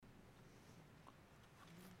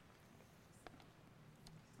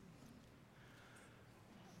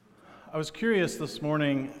I was curious this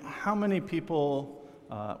morning how many people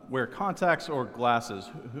wear contacts or glasses.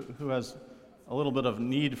 Who has a little bit of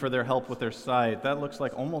need for their help with their sight? That looks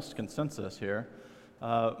like almost consensus here.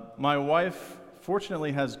 My wife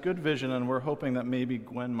fortunately has good vision, and we're hoping that maybe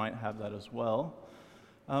Gwen might have that as well.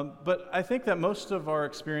 But I think that most of our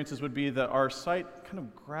experiences would be that our sight kind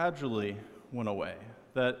of gradually went away,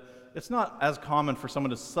 that it's not as common for someone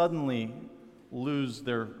to suddenly lose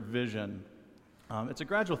their vision. It's a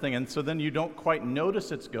gradual thing, and so then you don't quite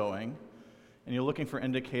notice it's going, and you're looking for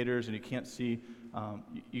indicators, and you can't see,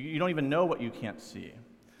 you don't even know what you can't see.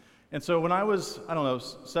 And so when I was,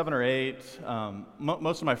 7 or 8,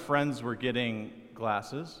 most of my friends were getting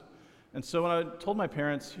glasses, and so when I told my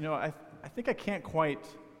parents, I think I can't quite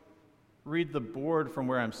read the board from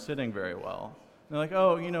where I'm sitting very well. And they're like,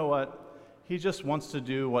 oh, you know what? He just wants to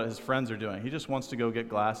do what his friends are doing. He just wants to go get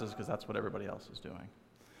glasses because that's what everybody else is doing.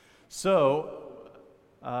 So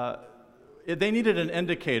they needed an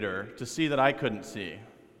indicator to see that I couldn't see.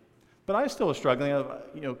 But I still was struggling.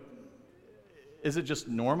 Is it just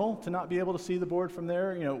normal to not be able to see the board from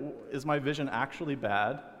there? Is my vision actually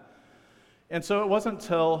bad? And so it wasn't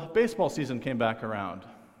until baseball season came back around.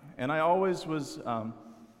 And I always was, I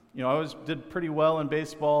always did pretty well in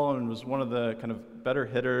baseball and was one of the kind of better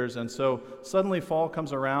hitters. And so suddenly fall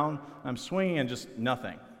comes around, I'm swinging and just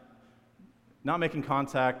nothing. Not making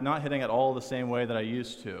contact, not hitting it all the same way that I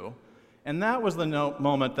used to. And that was the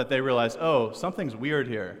moment that they realized, oh, something's weird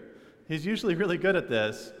here. He's usually really good at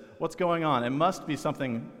this. What's going on? It must be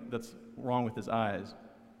something that's wrong with his eyes.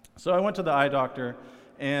 So I went to the eye doctor,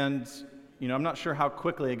 and I'm not sure how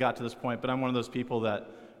quickly it got to this point, but I'm one of those people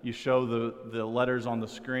that you show the letters on the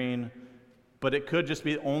screen, but it could just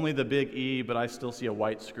be only the big E, but I still see a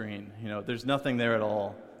white screen. There's nothing there at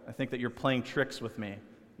all. I think that you're playing tricks with me.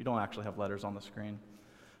 You don't actually have letters on the screen.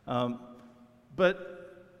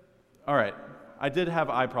 But, all right, I did have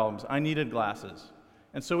eye problems. I needed glasses.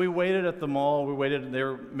 And so we waited at the mall. They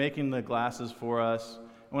were making the glasses for us.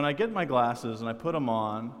 And when I get my glasses and I put them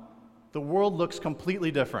on, the world looks completely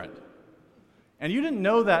different. And you didn't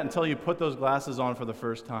know that until you put those glasses on for the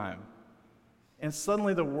first time. And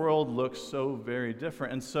suddenly the world looks so very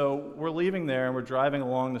different. And so we're leaving there and we're driving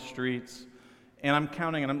along the streets, and I'm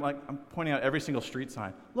counting, and I'm pointing out every single street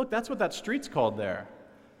sign. Look, that's what that street's called there.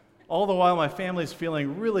 All the while my family's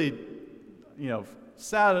feeling really,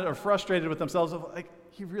 sad or frustrated with themselves. Like,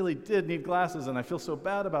 he really did need glasses, and I feel so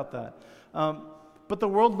bad about that. But the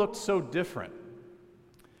world looked so different.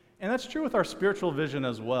 And that's true with our spiritual vision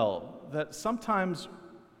as well, that sometimes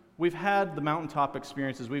we've had the mountaintop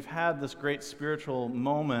experiences, we've had this great spiritual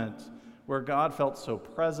moment where God felt so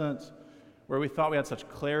present, where we thought we had such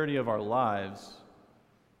clarity of our lives.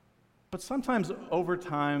 But sometimes over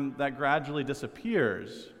time, that gradually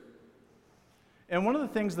disappears. And one of the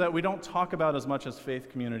things that we don't talk about as much as faith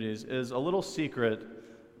communities is a little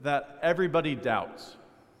secret that everybody doubts.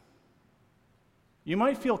 You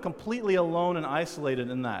might feel completely alone and isolated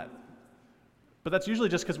in that, but that's usually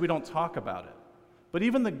just because we don't talk about it. But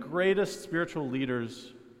even the greatest spiritual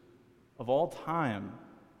leaders of all time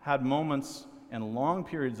had moments and long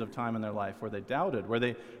periods of time in their life where they doubted, where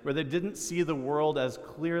they didn't see the world as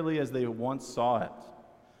clearly as they once saw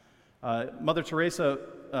it. Mother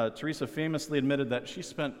Teresa famously admitted that she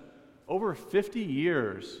spent over 50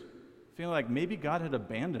 years feeling like maybe God had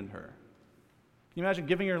abandoned her. Can you imagine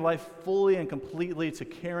giving your life fully and completely to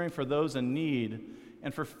caring for those in need,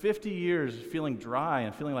 and for 50 years feeling dry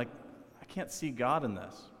and feeling like, I can't see God in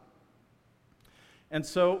this? And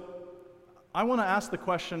so I want to ask the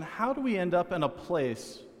question, how do we end up in a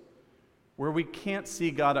place where we can't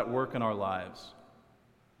see God at work in our lives?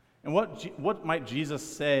 And what might Jesus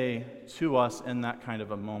say to us in that kind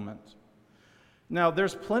of a moment? Now,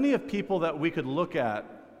 there's plenty of people that we could look at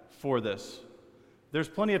for this. There's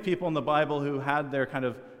plenty of people in the Bible who had their kind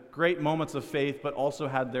of great moments of faith, but also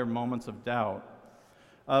had their moments of doubt.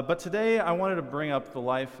 But today, I wanted to bring up the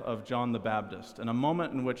life of John the Baptist and a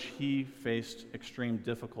moment in which he faced extreme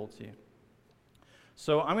difficulty.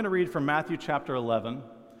 So I'm going to read from Matthew chapter 11,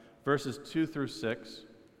 verses 2 through 6.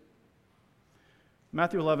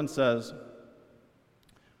 Matthew 11 says,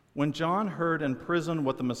 "When John heard in prison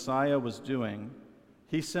what the Messiah was doing,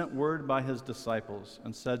 he sent word by his disciples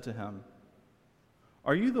and said to him,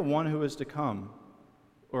 'Are you the one who is to come,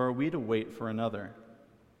 or are we to wait for another?'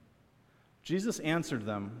 Jesus answered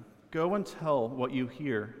them, 'Go and tell what you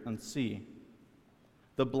hear and see.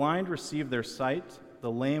 The blind receive their sight,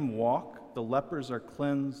 the lame walk, the lepers are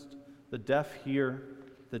cleansed, the deaf hear,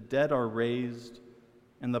 the dead are raised,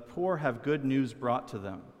 and the poor have good news brought to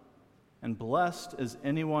them. And blessed is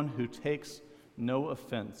anyone who takes no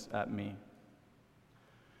offense at me.'"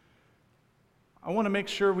 I want to make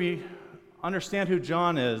sure we understand who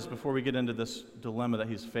John is before we get into this dilemma that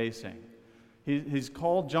he's facing. He's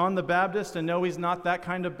called John the Baptist, and no, he's not that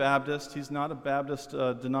kind of Baptist. He's not a Baptist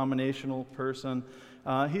denominational person.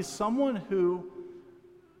 He's someone who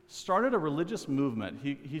started a religious movement.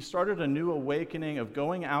 He started a new awakening of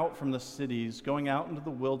going out from the cities, going out into the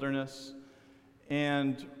wilderness,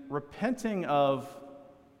 and repenting of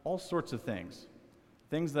all sorts of things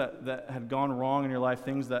that had gone wrong in your life,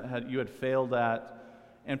 things that you had failed at.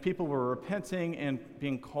 And people were repenting and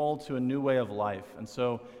being called to a new way of life. And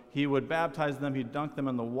so he would baptize them, he'd dunk them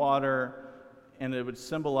in the water, and it would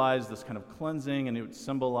symbolize this kind of cleansing, and it would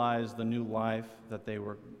symbolize the new life that they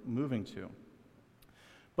were moving to.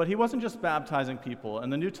 But he wasn't just baptizing people.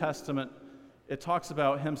 In the New Testament, it talks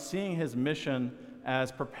about him seeing his mission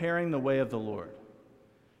as preparing the way of the Lord.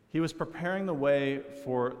 He was preparing the way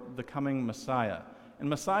for the coming Messiah. And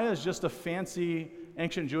Messiah is just a fancy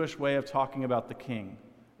ancient Jewish way of talking about the king.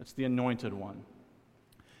 It's the anointed one.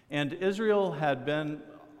 And Israel had been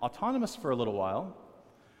autonomous for a little while,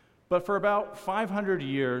 but for about 500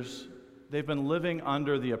 years, they've been living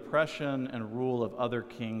under the oppression and rule of other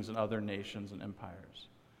kings and other nations and empires.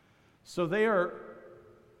 So they are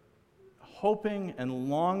hoping and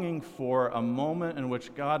longing for a moment in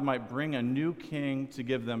which God might bring a new king to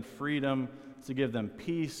give them freedom, to give them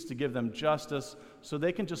peace, to give them justice, so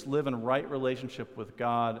they can just live in right relationship with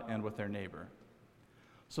God and with their neighbor.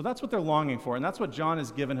 So that's what they're longing for, and that's what John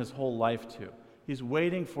has given his whole life to. He's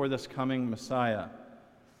waiting for this coming Messiah.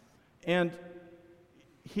 And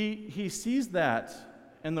he sees that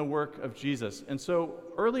in the work of Jesus. And so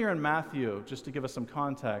earlier in Matthew, just to give us some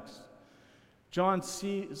context, John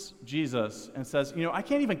sees Jesus and says, I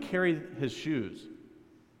can't even carry his shoes.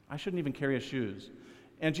 I shouldn't even carry his shoes.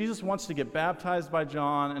 And Jesus wants to get baptized by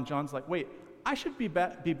John, and John's like, wait, I should be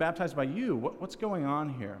baptized by you. What's going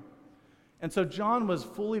on here? And so John was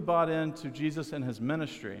fully bought into Jesus and his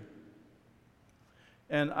ministry.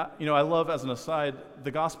 And I love, as an aside,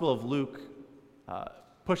 the Gospel of Luke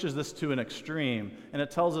pushes this to an extreme, and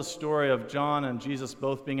it tells a story of John and Jesus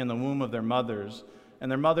both being in the womb of their mothers, and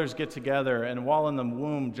their mothers get together, and while in the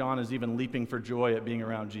womb, John is even leaping for joy at being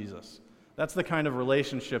around Jesus. That's the kind of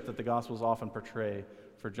relationship that the Gospels often portray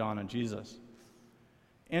for John and Jesus.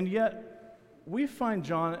 And yet, we find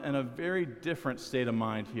John in a very different state of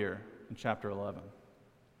mind here in chapter 11.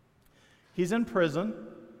 He's in prison,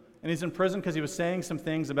 and he's in prison because he was saying some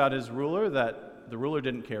things about his ruler that the ruler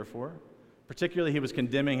didn't care for. Particularly, he was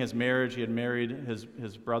condemning his marriage. He had married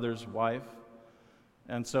his brother's wife.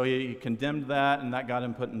 And so he condemned that, and that got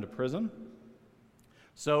him put into prison.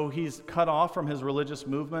 So he's cut off from his religious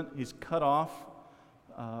movement. He's cut off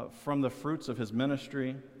from the fruits of his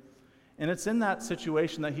ministry. And it's in that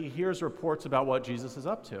situation that he hears reports about what Jesus is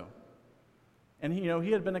up to. And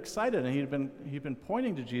he had been excited, and he'd been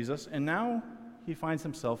pointing to Jesus, and now he finds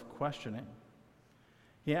himself questioning.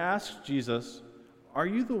 He asks Jesus, "Are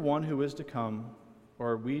you the one who is to come, or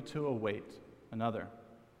are we to await another?"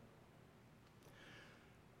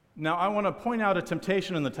 Now, I want to point out a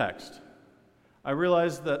temptation in the text. I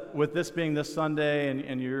realize that with this being this Sunday,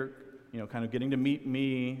 and you're kind of getting to meet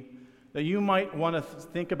me, that you might want to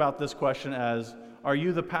think about this question as, are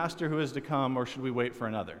you the pastor who is to come, or should we wait for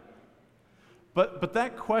another? But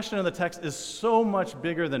that question in the text is so much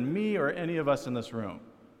bigger than me or any of us in this room.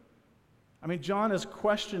 I mean, John is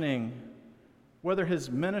questioning whether his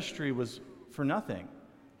ministry was for nothing.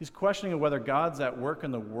 He's questioning whether God's at work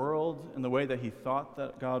in the world in the way that he thought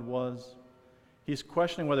that God was. He's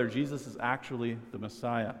questioning whether Jesus is actually the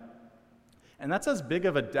Messiah. And that's as big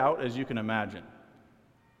of a doubt as you can imagine.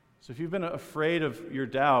 So if you've been afraid of your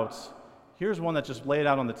doubts, here's one that's just laid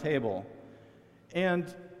out on the table.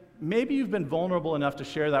 And maybe you've been vulnerable enough to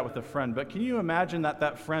share that with a friend, but can you imagine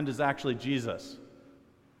that friend is actually Jesus?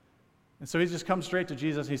 And so he just comes straight to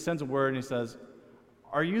Jesus, he sends a word, and he says,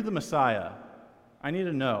 "Are you the Messiah? I need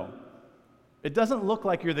to know. It doesn't look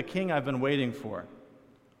like you're the king I've been waiting for.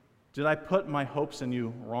 Did I put my hopes in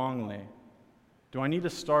you wrongly? Do I need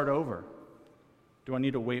to start over? Do I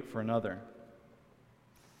need to wait for another?"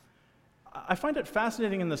 I find it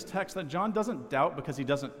fascinating in this text that John doesn't doubt because he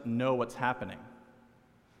doesn't know what's happening.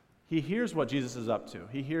 He hears what Jesus is up to.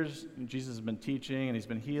 He hears Jesus has been teaching and he's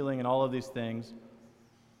been healing and all of these things,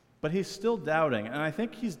 but he's still doubting. And I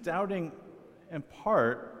think he's doubting in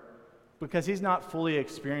part because he's not fully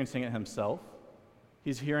experiencing it himself.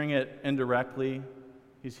 He's hearing it indirectly.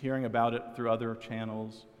 He's hearing about it through other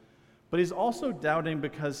channels. But he's also doubting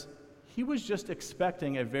because he was just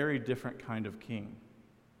expecting a very different kind of king.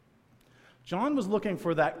 John was looking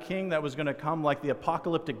for that king that was going to come like the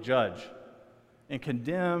apocalyptic judge and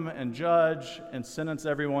condemn and judge and sentence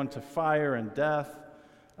everyone to fire and death,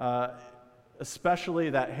 especially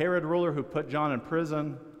that Herod ruler who put John in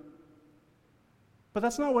prison. But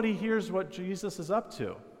that's not what he hears what Jesus is up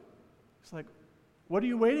to. He's like, what are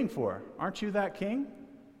you waiting for? Aren't you that king?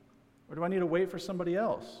 Or do I need to wait for somebody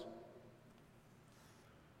else?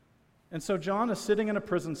 And so John is sitting in a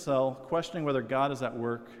prison cell, questioning whether God is at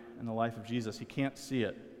work in the life of Jesus. He can't see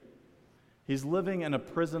it. He's living in a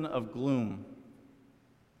prison of gloom.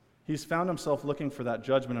 He's found himself looking for that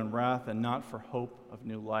judgment and wrath and not for hope of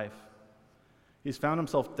new life. He's found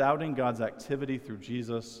himself doubting God's activity through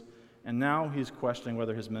Jesus, and now he's questioning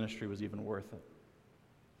whether his ministry was even worth it.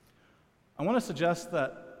 I want to suggest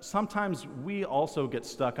that sometimes we also get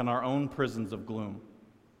stuck in our own prisons of gloom.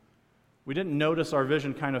 We didn't notice our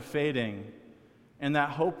vision kind of fading, and that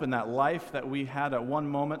hope and that life that we had at one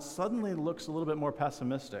moment suddenly looks a little bit more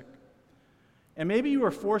pessimistic. And maybe you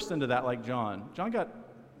were forced into that like John. John got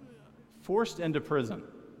forced into prison.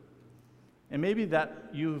 And maybe that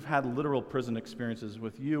you've had literal prison experiences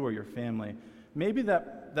with you or your family. Maybe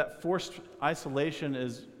that forced isolation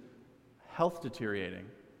is health deteriorating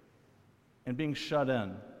and being shut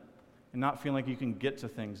in and not feeling like you can get to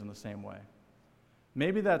things in the same way.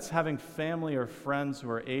 Maybe that's having family or friends who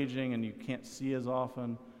are aging and you can't see as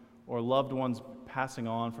often, or loved ones passing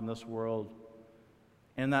on from this world.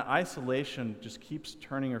 And that isolation just keeps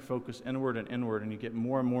turning your focus inward, and you get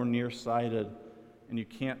more and more nearsighted, and you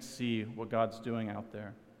can't see what God's doing out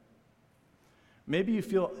there. Maybe you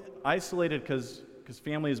feel isolated because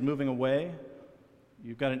family is moving away.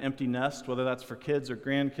 You've got an empty nest, whether that's for kids or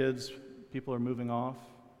grandkids. People are moving off.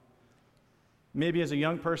 Maybe as a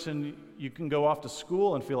young person, you can go off to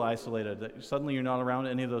school and feel isolated, that suddenly you're not around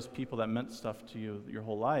any of those people that meant stuff to you your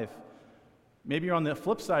whole life. Maybe you're on the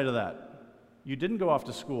flip side of that. You didn't go off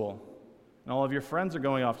to school, and all of your friends are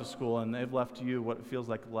going off to school, and they've left you what it feels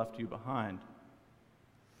like left you behind.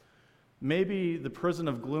 Maybe the prison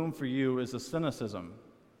of gloom for you is a cynicism.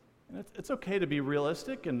 And it's okay to be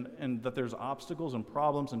realistic and that there's obstacles and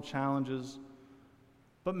problems and challenges,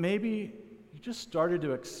 but maybe you just started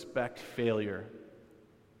to expect failure.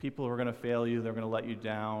 People are going to fail you, they're going to let you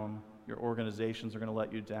down, your organizations are going to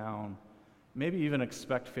let you down. Maybe even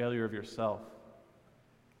expect failure of yourself.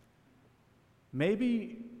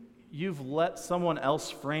 Maybe you've let someone else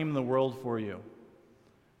frame the world for you,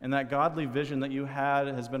 and that godly vision that you had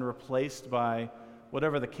has been replaced by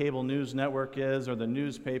whatever the cable news network is, or the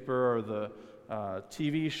newspaper, or the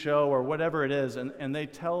TV show, or whatever it is, and they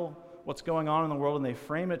tell what's going on in the world, and they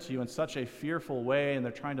frame it to you in such a fearful way, and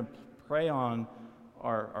they're trying to prey on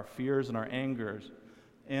our fears and our angers,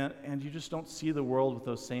 and you just don't see the world with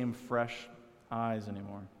those same fresh eyes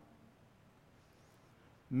anymore.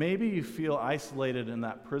 Maybe you feel isolated in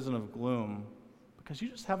that prison of gloom because you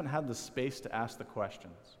just haven't had the space to ask the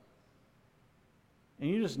questions. And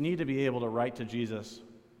you just need to be able to write to Jesus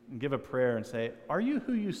and give a prayer and say, are you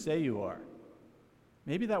who you say you are?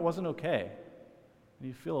 Maybe that wasn't okay, and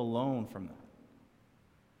you feel alone from that.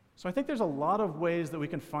 So I think there's a lot of ways that we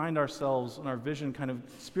can find ourselves in our vision, kind of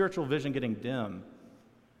spiritual vision, getting dim,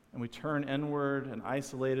 and we turn inward and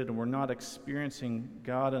isolated, and we're not experiencing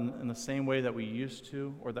God in the same way that we used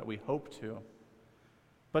to or that we hope to.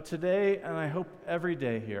 But today, and I hope every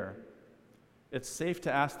day here, it's safe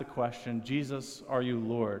to ask the question, Jesus, are you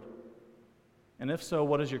Lord? And if so,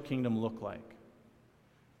 what does your kingdom look like?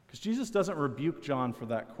 Because Jesus doesn't rebuke John for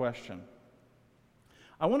that question.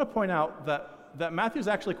 I want to point out that Matthew's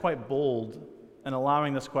actually quite bold in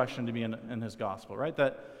allowing this question to be in his gospel, right?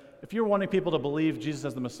 That if you're wanting people to believe Jesus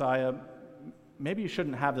as the Messiah, maybe you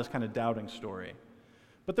shouldn't have this kind of doubting story.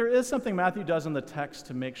 But there is something Matthew does in the text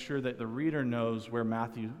to make sure that the reader knows where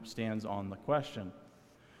Matthew stands on the question.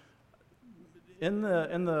 In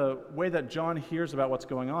the way that John hears about what's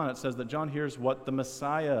going on, it says that John hears what the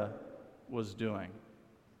Messiah was doing.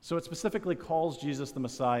 So it specifically calls Jesus the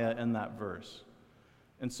Messiah in that verse.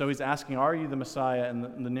 And so he's asking, are you the Messiah?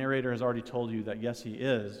 And the narrator has already told you that yes, he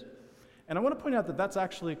is. And I want to point out that that's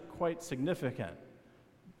actually quite significant.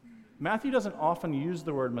 Matthew doesn't often use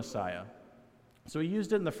the word Messiah. So he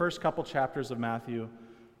used it in the first couple chapters of Matthew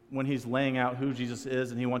when he's laying out who Jesus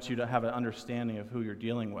is, and he wants you to have an understanding of who you're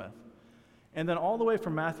dealing with. And then all the way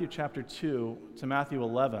from Matthew chapter 2 to Matthew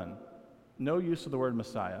 11, no use of the word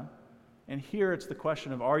Messiah. And here it's the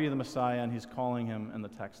question of, are you the Messiah? And he's calling him in the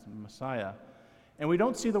text Messiah. And we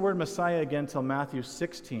don't see the word Messiah again until Matthew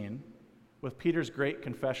 16 with Peter's great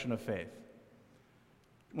confession of faith.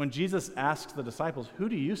 When Jesus asks the disciples, who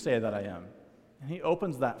do you say that I am? And he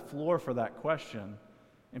opens that floor for that question.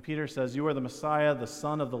 And Peter says, you are the Messiah, the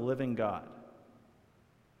Son of the living God.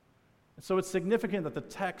 So it's significant that the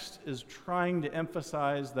text is trying to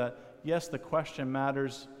emphasize that, yes, the question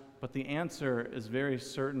matters, but the answer is very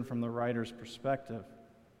certain from the writer's perspective.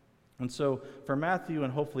 And so for Matthew,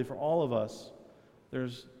 and hopefully for all of us,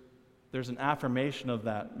 there's an affirmation of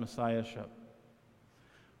that messiahship.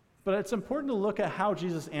 But it's important to look at how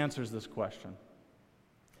Jesus answers this question.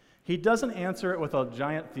 He doesn't answer it with a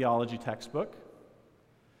giant theology textbook.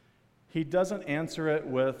 He doesn't answer it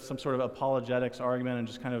with some sort of apologetics argument and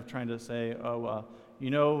just kind of trying to say, you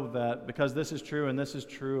know that because this is true and this is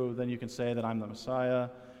true, then you can say that I'm the Messiah.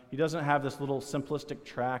 He doesn't have this little simplistic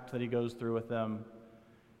tract that he goes through with them.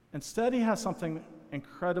 Instead, he has something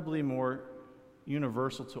incredibly more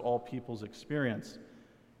universal to all people's experience.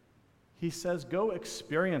 He says, go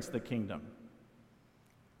experience the kingdom.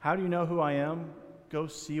 How do you know who I am? Go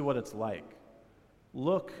see what it's like.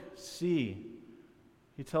 Look, see.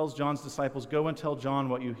 He tells John's disciples, go and tell John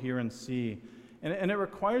what you hear and see. And it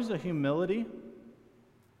requires a humility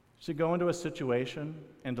to go into a situation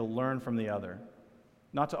and to learn from the other.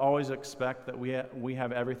 Not to always expect that we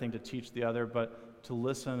have everything to teach the other, but to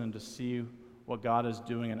listen and to see what God is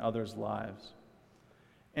doing in others' lives.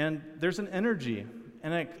 And there's an energy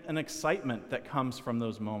and an excitement that comes from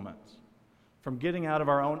those moments, from getting out of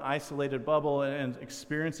our own isolated bubble and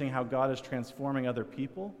experiencing how God is transforming other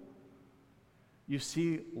people. You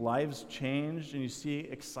see lives changed and you see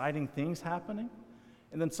exciting things happening,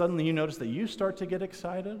 and then suddenly you notice that you start to get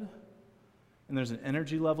excited, and there's an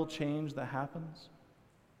energy level change that happens.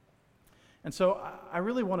 And so I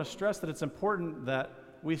really want to stress that it's important that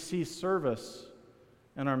we see service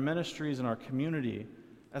in our ministries and our community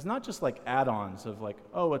as not just like add-ons of like,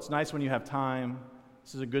 oh, it's nice when you have time,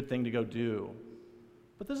 this is a good thing to go do.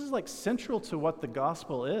 But this is like central to what the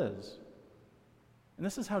gospel is. And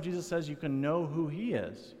this is how Jesus says you can know who he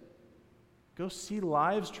is. Go see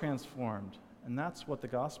lives transformed, and that's what the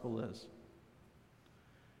gospel is.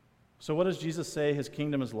 So what does Jesus say his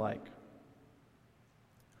kingdom is like?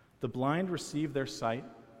 The blind receive their sight,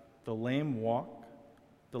 the lame walk,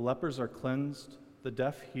 the lepers are cleansed, the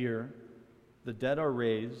deaf hear, the dead are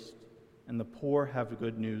raised, and the poor have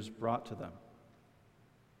good news brought to them.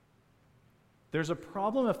 There's a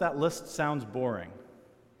problem if that list sounds boring.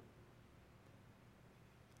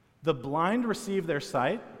 The blind receive their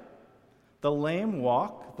sight, the lame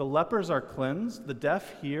walk, the lepers are cleansed, the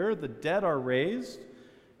deaf hear, the dead are raised,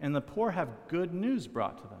 and the poor have good news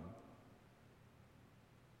brought to them.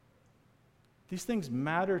 These things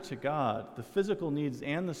matter to God, the physical needs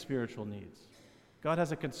and the spiritual needs. God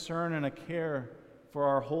has a concern and a care for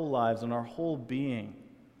our whole lives and our whole being,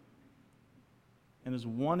 and is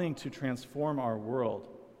wanting to transform our world.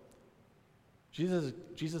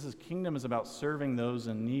 Jesus' kingdom is about serving those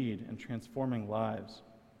in need and transforming lives.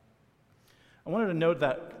 I wanted to note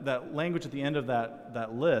that language at the end of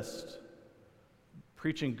that list,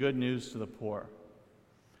 preaching good news to the poor.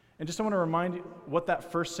 And just I want to remind you what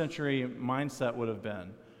that first century mindset would have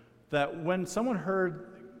been. That when someone heard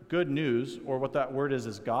good news, or what that word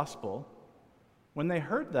is gospel, when they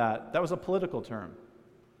heard that, that was a political term.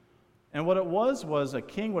 And what it was a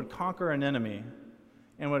king would conquer an enemy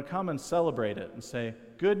and would come and celebrate it and say,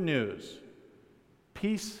 good news,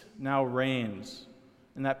 peace now reigns.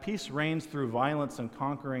 And that peace reigns through violence and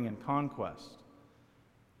conquering and conquest.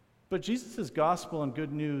 But Jesus' gospel and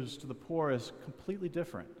good news to the poor is completely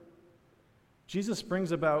different. Jesus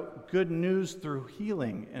brings about good news through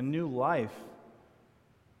healing and new life.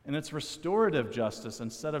 And it's restorative justice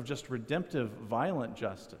instead of just redemptive, violent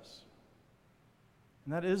justice.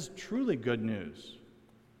 And that is truly good news.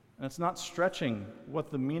 And it's not stretching what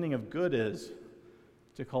the meaning of good is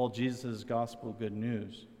to call Jesus' gospel good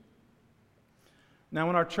news. Now,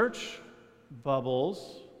 in our church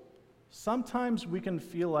bubbles, sometimes we can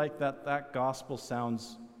feel like that gospel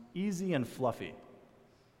sounds easy and fluffy.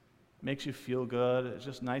 Makes you feel good, it's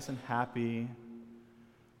just nice and happy.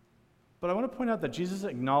 But I want to point out that Jesus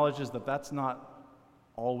acknowledges that that's not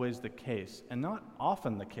always the case, and not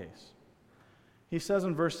often the case. He says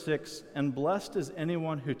in verse 6, "And blessed is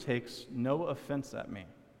anyone who takes no offense at me."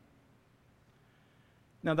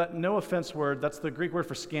 Now that no offense word, that's the Greek word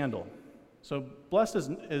for scandal. So blessed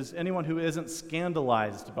is anyone who isn't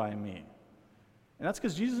scandalized by me. And that's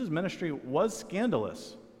because Jesus' ministry was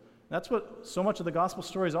scandalous. That's what so much of the gospel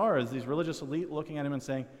stories are, is these religious elite looking at him and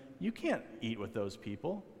saying, you can't eat with those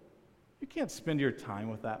people. You can't spend your time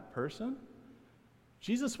with that person.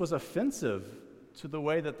 Jesus was offensive to the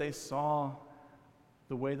way that they saw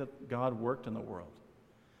the way that God worked in the world.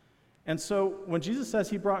 And so when Jesus says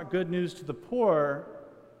he brought good news to the poor,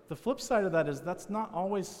 the flip side of that is that's not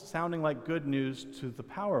always sounding like good news to the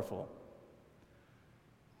powerful.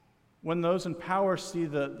 When those in power see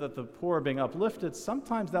that the poor are being uplifted,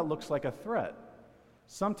 sometimes that looks like a threat.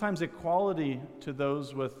 Sometimes equality to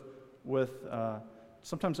those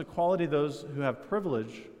sometimes equality to those who have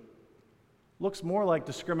privilege looks more like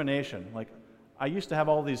discrimination. Like, I used to have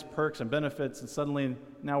all these perks and benefits, and suddenly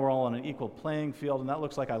now we're all on an equal playing field, and that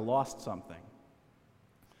looks like I lost something.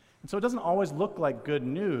 And so it doesn't always look like good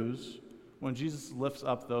news when Jesus lifts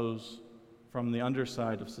up those from the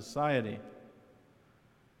underside of society.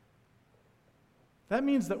 That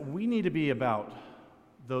means that we need to be about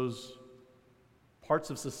those parts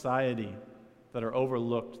of society that are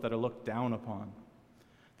overlooked, that are looked down upon.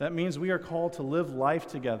 That means we are called to live life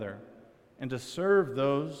together and to serve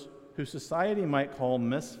those who society might call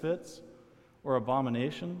misfits or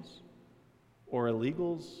abominations or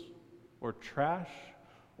illegals or trash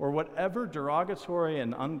or whatever derogatory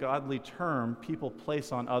and ungodly term people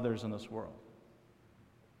place on others in this world.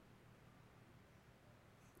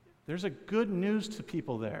 There's a good news to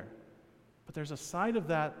people there, but there's a side of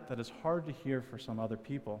that that is hard to hear for some other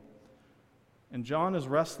people. And John is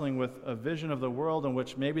wrestling with a vision of the world in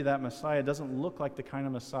which maybe that Messiah doesn't look like the kind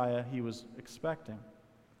of Messiah he was expecting.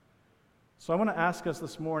 So I want to ask us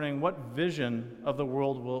this morning, what vision of the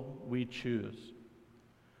world will we choose?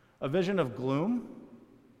 A vision of gloom?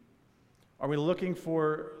 Are we looking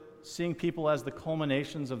for seeing people as the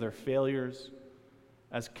culminations of their failures,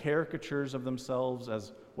 as caricatures of themselves,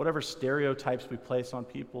 as whatever stereotypes we place on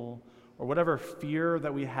people, or whatever fear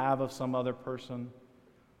that we have of some other person?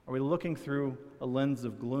 Are we looking through a lens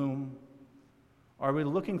of gloom? Are we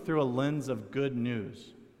looking through a lens of good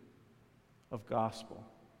news, of gospel?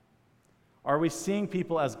 Are we seeing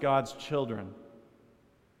people as God's children,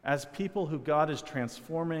 as people who God is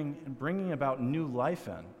transforming and bringing about new life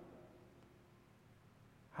in?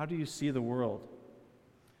 How do you see the world?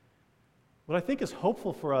 What I think is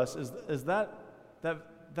hopeful for us is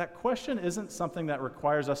that question isn't something that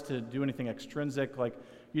requires us to do anything extrinsic, like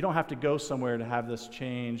you don't have to go somewhere to have this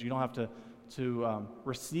change. You don't have to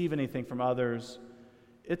receive anything from others.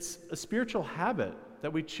 It's a spiritual habit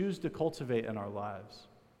that we choose to cultivate in our lives.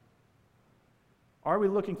 Are we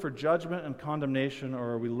looking for judgment and condemnation,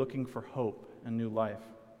 or are we looking for hope and new life?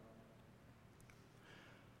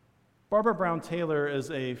 Barbara Brown Taylor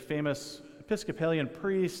is a famous Episcopalian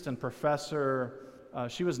priest and professor.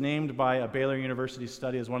 She was named by a Baylor University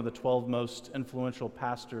study as one of the 12 most influential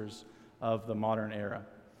pastors of the modern era.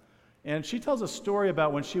 And she tells a story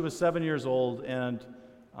about when she was 7 years old and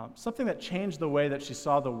something that changed the way that she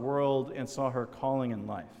saw the world and saw her calling in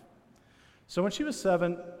life. So when she was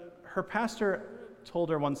 7, her pastor told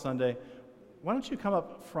her one Sunday, why don't you come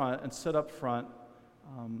up front and sit up front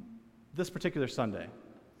this particular Sunday?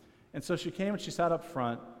 And so she came and she sat up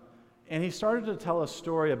front, and he started to tell a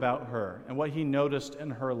story about her and what he noticed in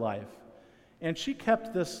her life. And she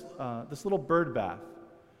kept this little bird bath.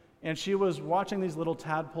 And she was watching these little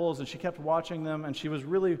tadpoles, and she kept watching them, and she was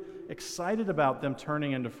really excited about them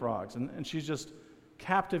turning into frogs. And she's just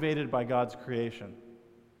captivated by God's creation.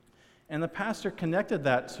 And the pastor connected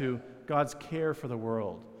that to God's care for the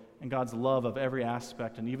world and God's love of every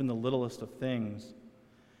aspect and even the littlest of things.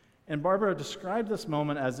 And Barbara described this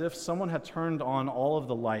moment as if someone had turned on all of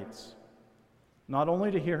the lights, not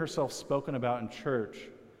only to hear herself spoken about in church,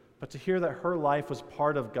 but to hear that her life was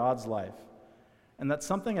part of God's life, and that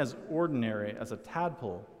something as ordinary as a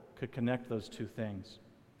tadpole could connect those two things.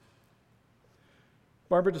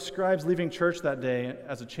 Barbara describes leaving church that day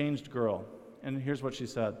as a changed girl, and here's what she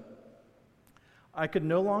said. I could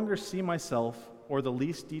no longer see myself or the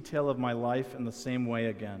least detail of my life in the same way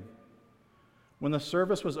again. When the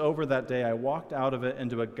service was over that day, I walked out of it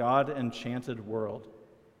into a God-enchanted world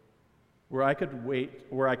where I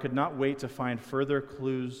could not wait to find further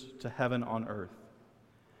clues to heaven on earth.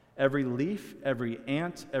 Every leaf, every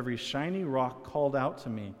ant, every shiny rock called out to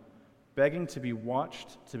me, begging to be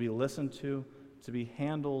watched, to be listened to be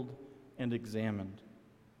handled and examined.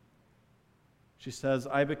 She says,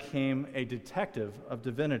 I became a detective of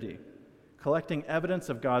divinity, collecting evidence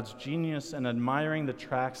of God's genius and admiring the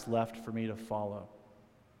tracks left for me to follow.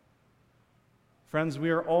 Friends, we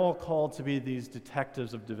are all called to be these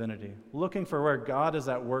detectives of divinity, looking for where God is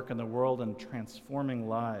at work in the world and transforming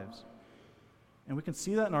lives. And we can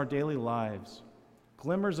see that in our daily lives,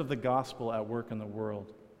 glimmers of the gospel at work in the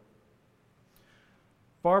world.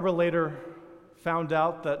 Barbara later found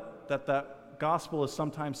out that gospel is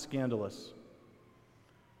sometimes scandalous.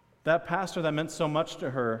 That pastor that meant so much to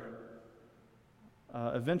her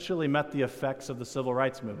eventually met the effects of the civil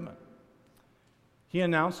rights movement. He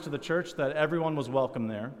announced to the church that everyone was welcome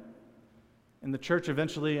there, and the church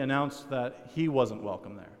eventually announced that he wasn't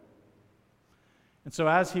welcome there. And so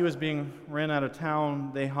as he was being ran out of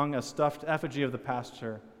town, they hung a stuffed effigy of the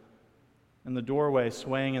pastor in the doorway,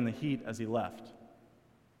 swaying in the heat as he left.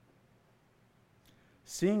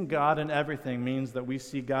 Seeing God in everything means that we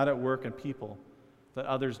see God at work in people that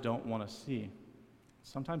others don't want to see.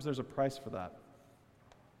 Sometimes there's a price for that.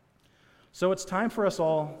 So it's time for us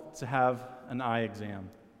all to have an eye exam.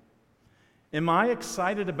 Am I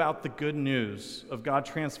excited about the good news of God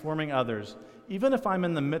transforming others, even if I'm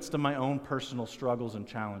in the midst of my own personal struggles and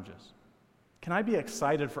challenges? Can I be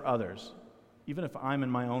excited for others, even if I'm in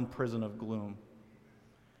my own prison of gloom?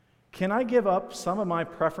 Can I give up some of my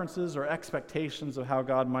preferences or expectations of how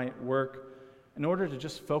God might work in order to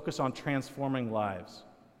just focus on transforming lives?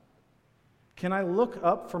 Can I look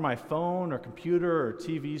up from my phone or computer or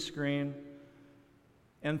TV screen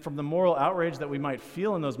and from the moral outrage that we might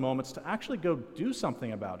feel in those moments to actually go do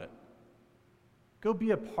something about it? Go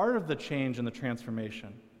be a part of the change and the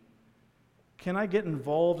transformation. Can I get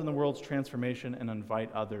involved in the world's transformation and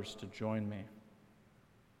invite others to join me?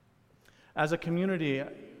 As a community,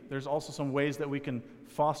 there's also some ways that we can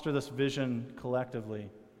foster this vision collectively.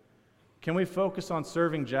 Can we focus on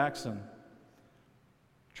serving Jackson,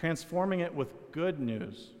 transforming it with good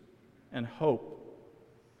news and hope,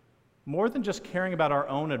 more than just caring about our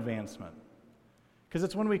own advancement? Because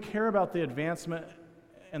it's when we care about the advancement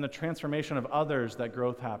and the transformation of others that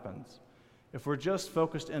growth happens. If we're just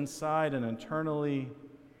focused inside and internally,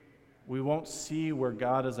 we won't see where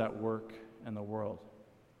God is at work in the world.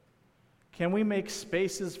 Can we make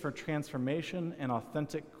spaces for transformation and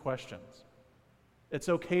authentic questions? It's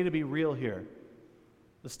okay to be real here.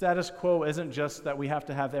 The status quo isn't just that we have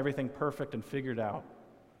to have everything perfect and figured out.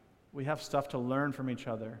 We have stuff to learn from each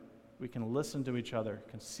other. We can listen to each other,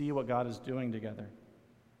 can see what God is doing together.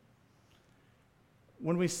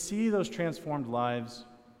 When we see those transformed lives,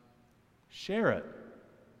 share it.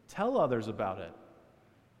 Tell others about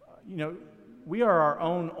it. We are our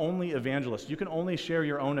own only evangelists. You can only share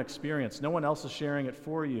your own experience. No one else is sharing it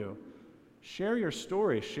for you. Share your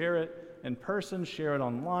story. Share it in person. Share it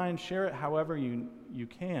online. Share it however you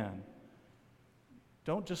can.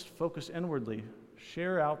 Don't just focus inwardly.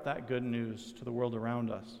 Share out that good news to the world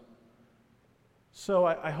around us. So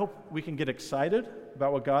I hope we can get excited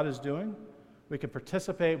about what God is doing. We can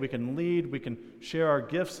participate. We can lead. We can share our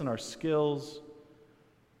gifts and our skills.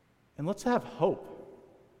 And let's have hope.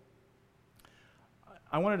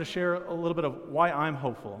 I wanted to share a little bit of why I'm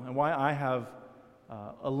hopeful and why I have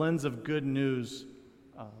a lens of good news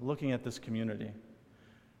looking at this community.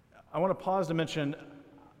 I want to pause to mention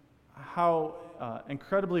how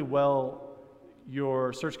incredibly well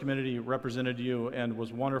your search community represented you and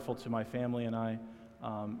was wonderful to my family and I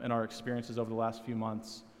in our experiences over the last few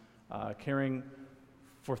months, caring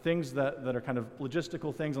for things that are kind of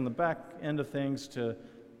logistical things on the back end of things to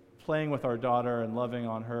playing with our daughter and loving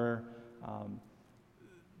on her.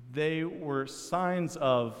 They were signs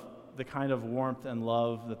of the kind of warmth and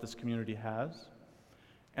love that this community has.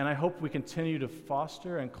 And I hope we continue to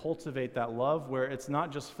foster and cultivate that love where it's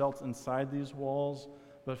not just felt inside these walls,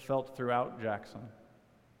 but felt throughout Jackson.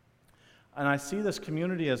 And I see this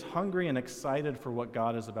community as hungry and excited for what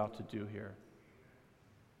God is about to do here.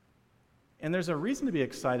 And there's a reason to be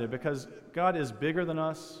excited because God is bigger than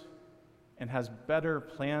us and has better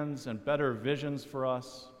plans and better visions for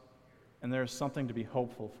us. And there's something to be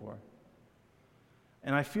hopeful for.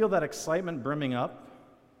 And I feel that excitement brimming up.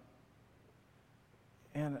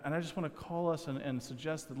 And I just want to call us and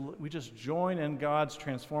suggest that we just join in God's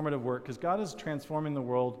transformative work, because God is transforming the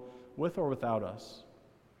world with or without us.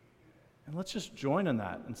 And let's just join in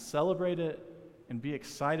that and celebrate it and be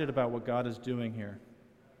excited about what God is doing here.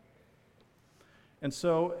 And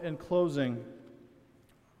so, in closing,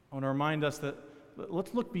 I want to remind us that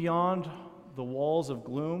let's look beyond the walls of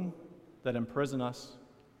gloom that imprison us.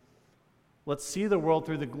 Let's see the world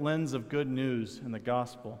through the lens of good news and the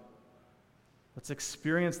gospel. Let's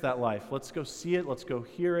experience that life. Let's go see it. Let's go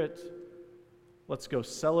hear it. Let's go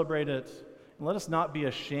celebrate it. And let us not be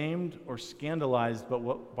ashamed or scandalized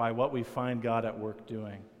by what we find God at work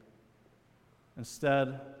doing.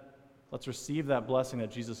 Instead, let's receive that blessing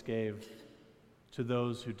that Jesus gave to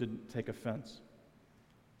those who didn't take offense.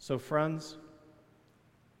 So, friends,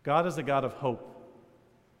 God is a God of hope.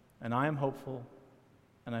 And I am hopeful,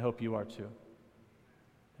 and I hope you are too.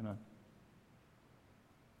 Amen.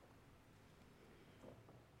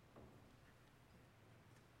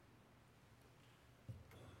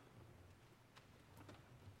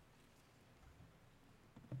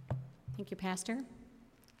 Thank you, Pastor.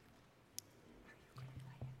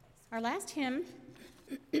 Our last hymn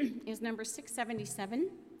is number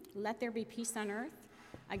 677, Let There Be Peace on Earth.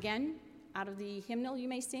 Again, Out of the hymnal you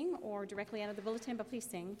may sing, or directly out of the bulletin, but please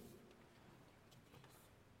sing.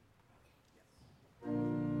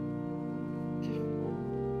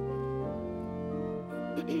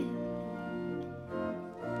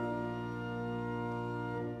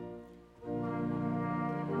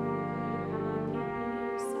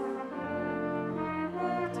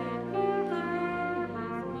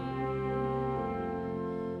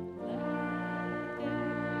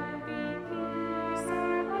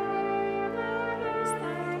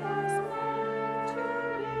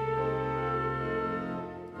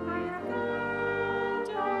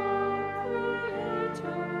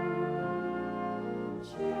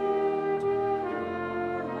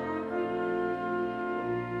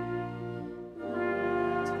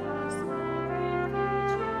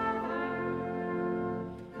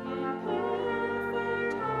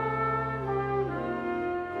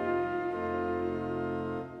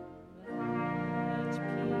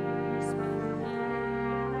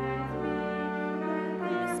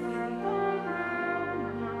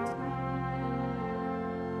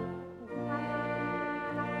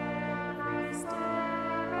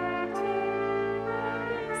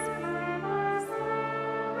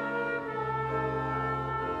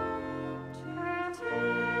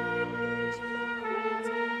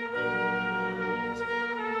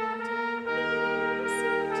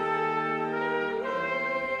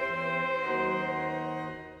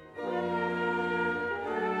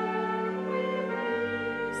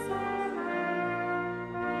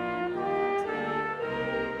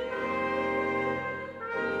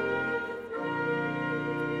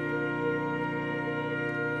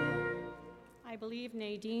 I believe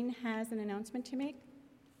Nadine has an announcement to make.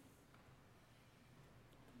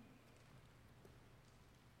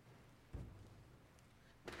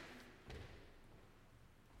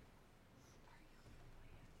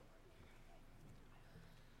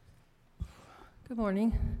 Good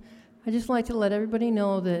morning. I'd just like to let everybody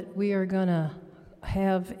know that we are going to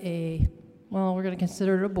have we're going to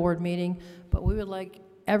consider it a board meeting, but we would like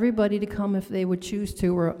everybody to come if they would choose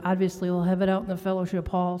to, or obviously we'll have it out in the fellowship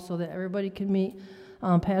hall so that everybody can meet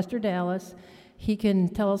Pastor Dallas. He can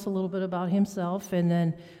tell us a little bit about himself, and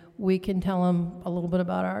then we can tell him a little bit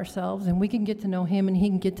about ourselves, and we can get to know him and he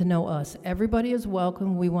can get to know us. Everybody is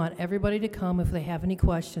welcome. We want everybody to come if they have any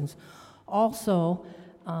questions. Also,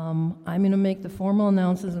 I'm going to make the formal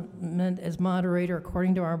announcement as moderator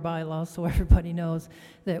according to our bylaws so everybody knows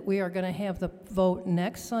that we are going to have the vote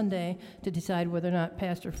next Sunday to decide whether or not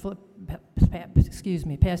Pastor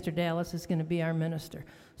Dallas is going to be our minister.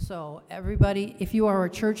 So everybody, if you are a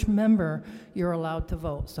church member, you're allowed to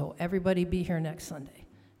vote. So everybody be here next Sunday.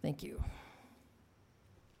 Thank you.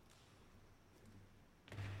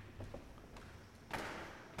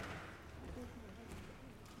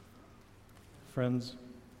 Friends,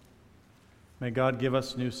 may God give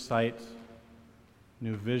us new sight,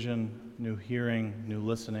 new vision, new hearing, new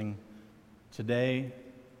listening, today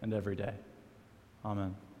and every day.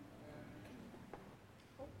 Amen.